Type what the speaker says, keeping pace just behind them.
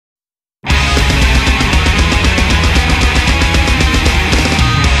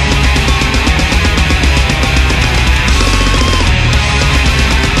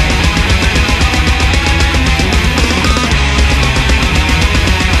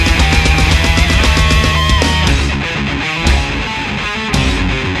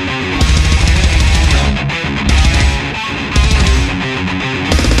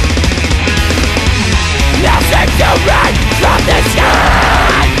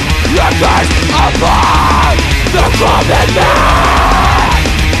curse upon the common man.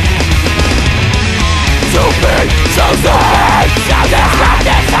 To be chosen, to disrupt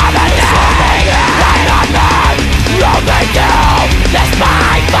this harmony. I'm not known, only you, this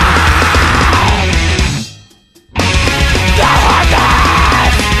my mind. The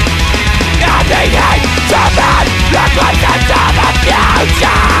harvest, and the hate to man, the glimpses of the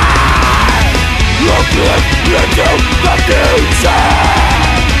future. Look into the future.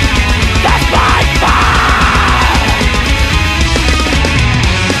 That's my mind.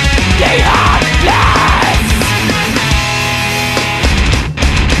 The heartless.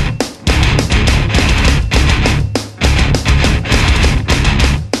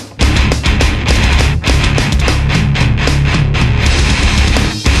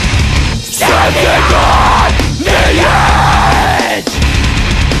 Standing on the edge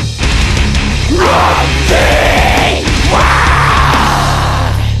of the world.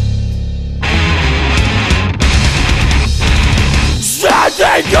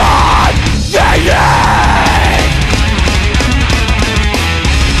 Standing on the edge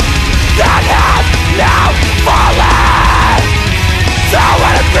that has now fallen. So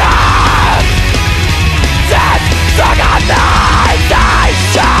unafraid, death organization.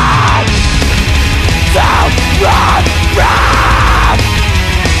 So run from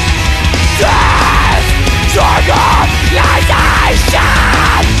this organization.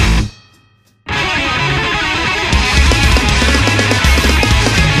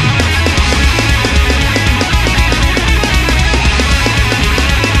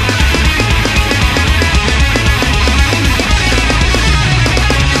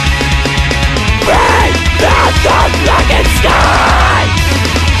 The blackened sky.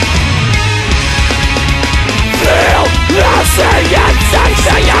 Feel the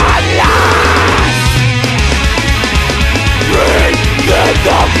sensation lies. Breathe in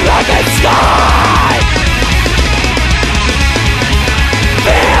the blackened sky.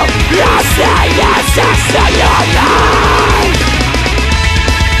 Feel the sensation lies.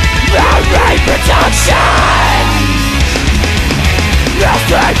 Very protection.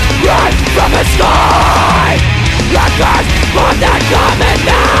 Nothing right from the sky. The curse on the common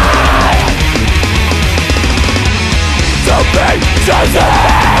man. To be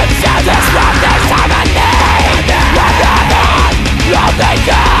chosen, to disrupt this harmony. Rather than loving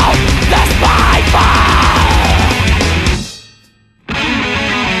you, that's my fault.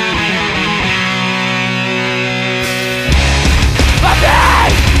 I've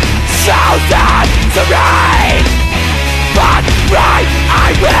been chosen to reign, but right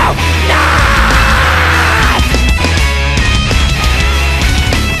I will not.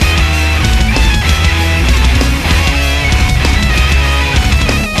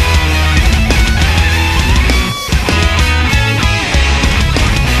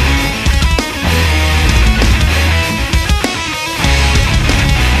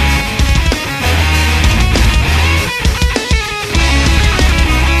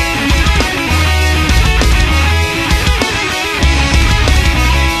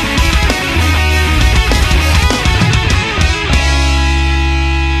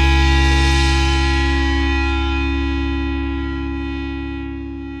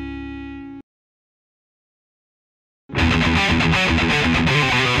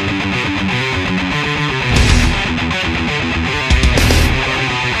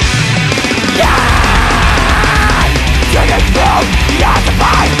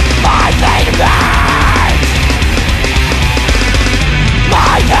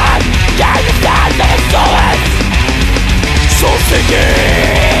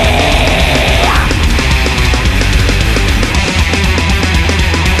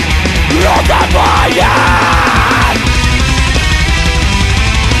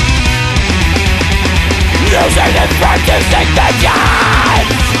 Using it for producing the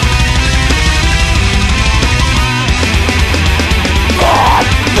giants. For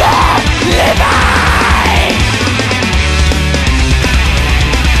the living.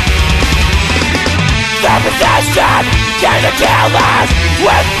 The possession came to kill us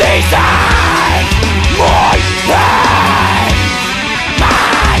with these eyes. My pain,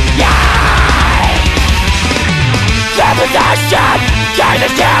 my eyes. The possession came to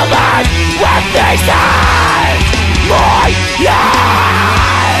kill us with these eyes. My eyes,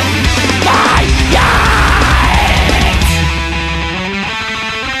 my eyes.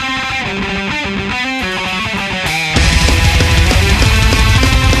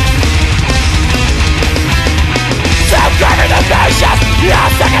 Self-governed divisions,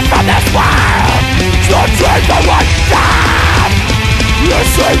 last seconds from this world. So drink the one time. You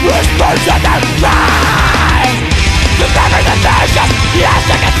see whispers in their lies. Self-governed divisions, last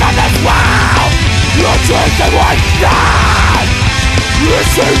seconds from this world. truth and one God.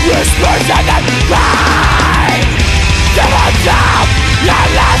 Listen whispers and then cry. Devil down, you're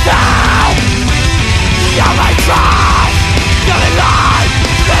lethal. You're my trust. You're the light,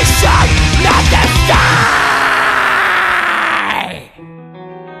 mission, not the sky.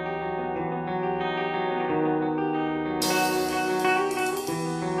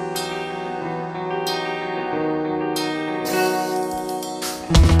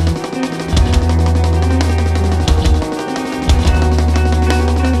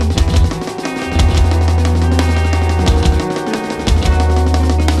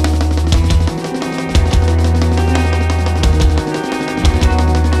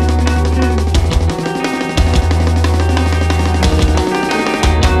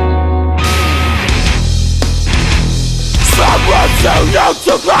 So young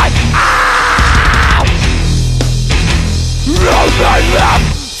to cry out. No man left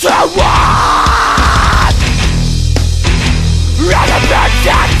to watch. And the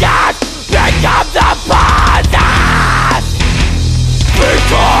protected become the possessed.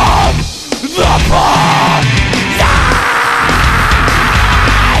 Become the possessed.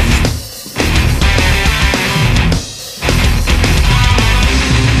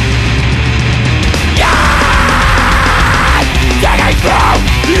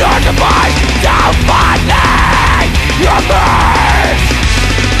 Your demise, self-funding your merge.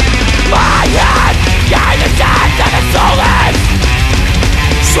 My head, guide the sense of the soulless.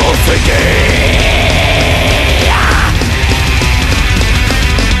 Soul seeking.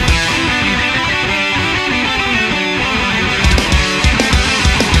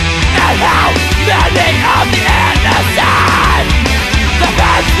 And how many of the innocent the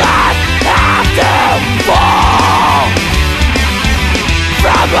defenseless have to fall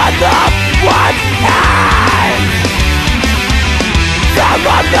from a loved one's hand. From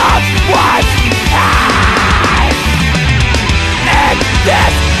a loved one's hand. In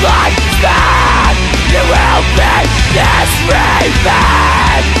this lifespan, you will make this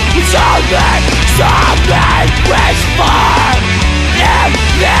revenge. It's only something wish for. In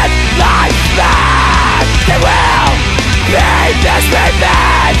this lifespan, you will make this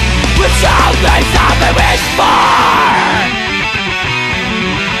revenge. It's only something wish for.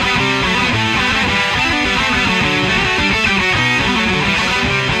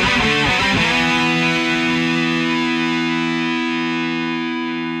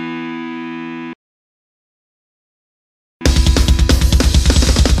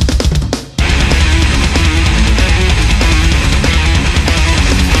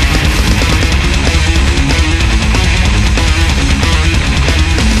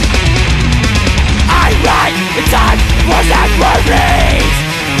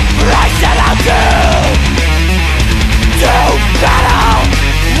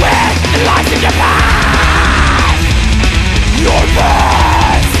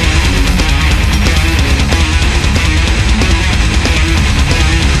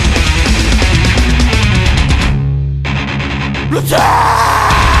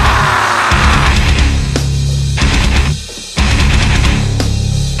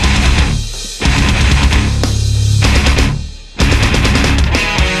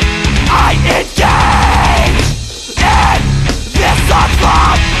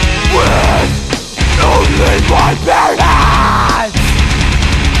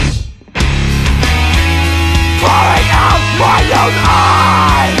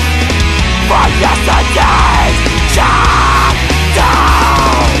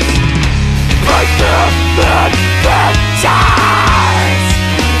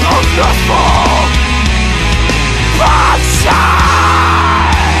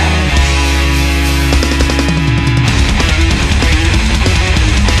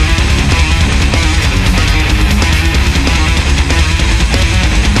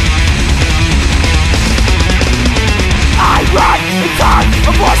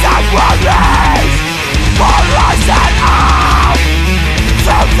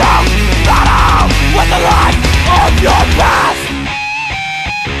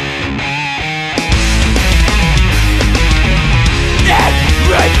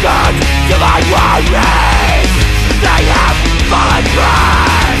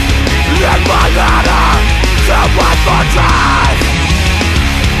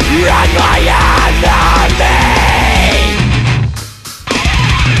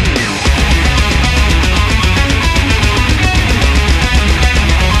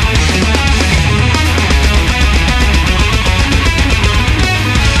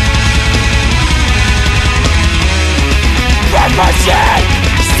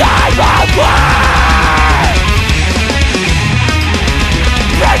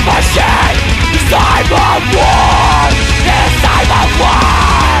 Cyber of war, this time of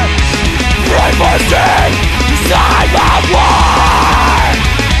war. Pray for sin, this time of war.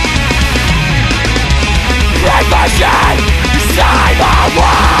 Pray for sin, this time of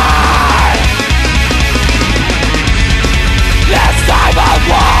war. This time of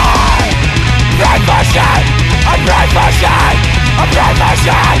war. Pray for sin, I pray for sin, I pray for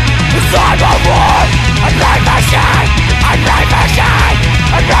sin, this time of war. I pray for sin, I pray for sin,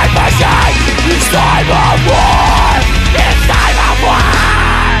 I pray for sin, this time of war. This time of war.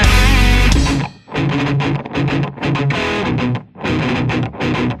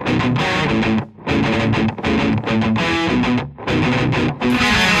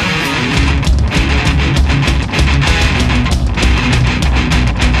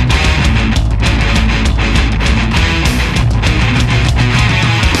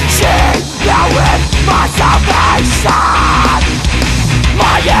 My salvation,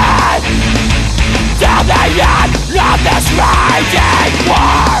 my end, till the end of this raging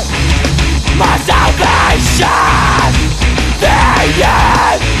war. My salvation, the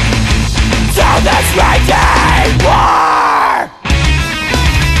end, till this raging war.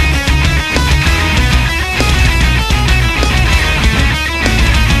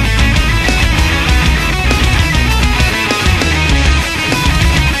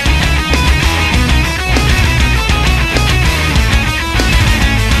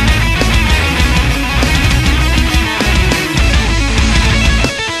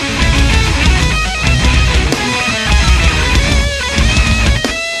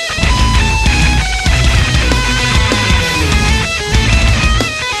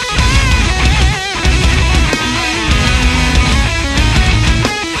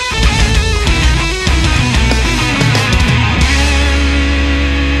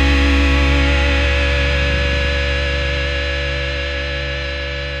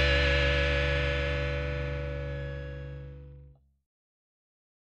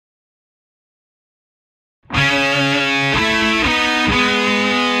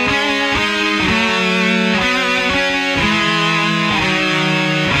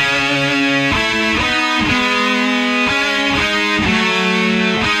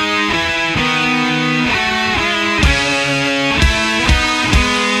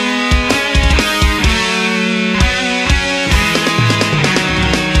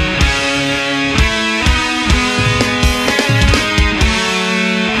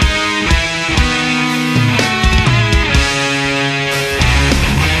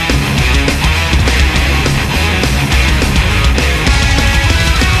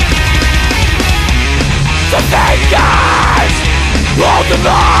 The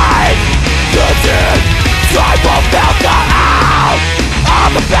light, the dead, time will filter out all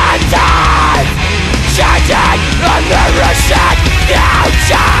the bad times, changing a nourishing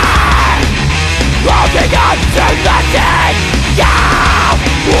future. Holding on to nothing now,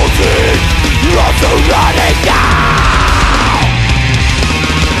 holding on to running now.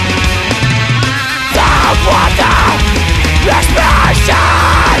 The water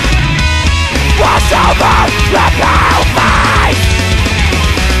explosion wash over the pale face.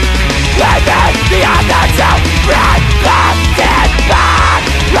 Living the other to bring the dead back.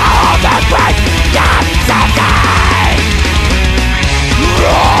 All the great yesterday.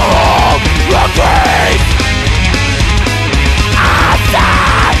 All the great yesterday.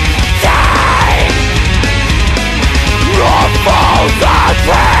 All for the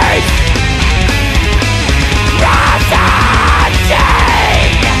great yesterday.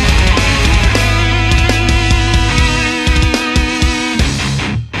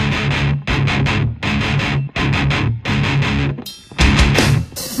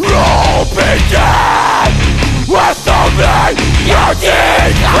 Dead with only your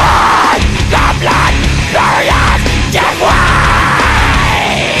decline. The blood barriers give way.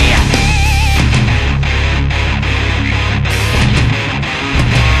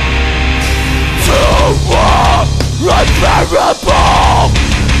 To unbearable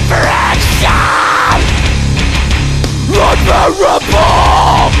friction.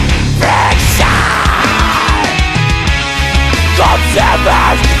 Unbearable friction.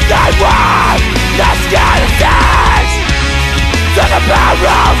 Consumers, they want the skeletons to the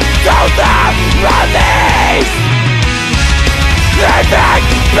barrel, to the release. Living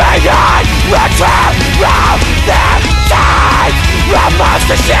beyond return from their time. Amongst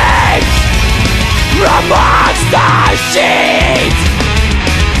the sheets, amongst the sheets.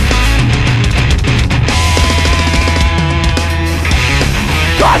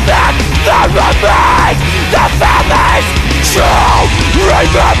 Convict the remains, the families should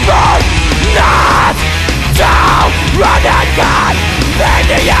remember not to run and gun.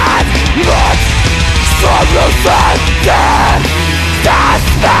 Indians must hallucinated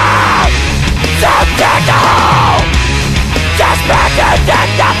despair to dig a hole, just blackened in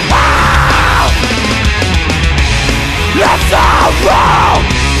the hole. The sorrow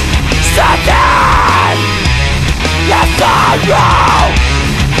sudden, the sorrow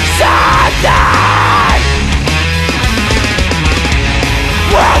sudden,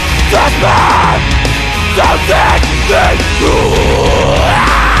 with despair to dig the hole.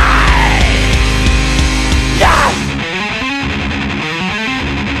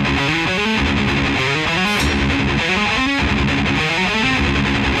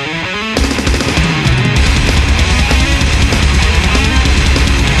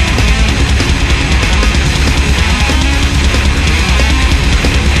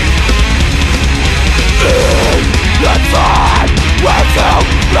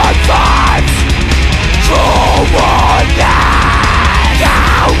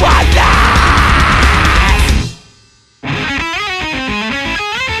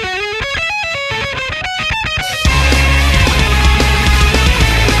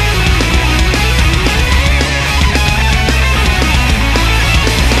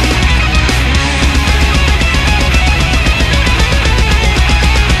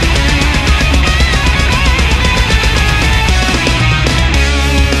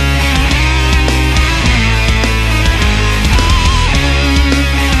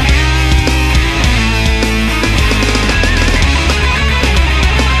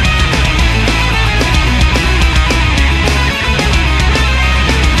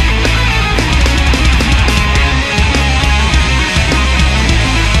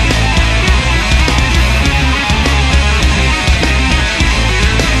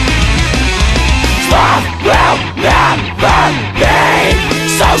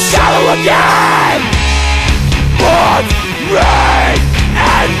 So shallow again, but rain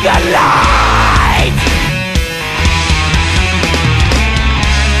and the light,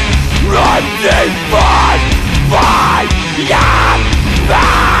 running by young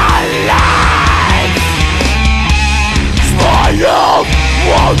life. Smile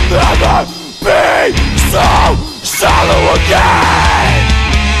will never be so shallow again,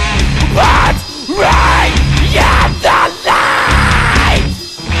 but rain and the light.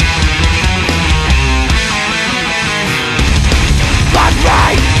 But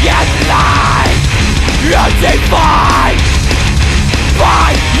rain and light, you define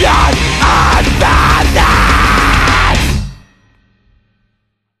by your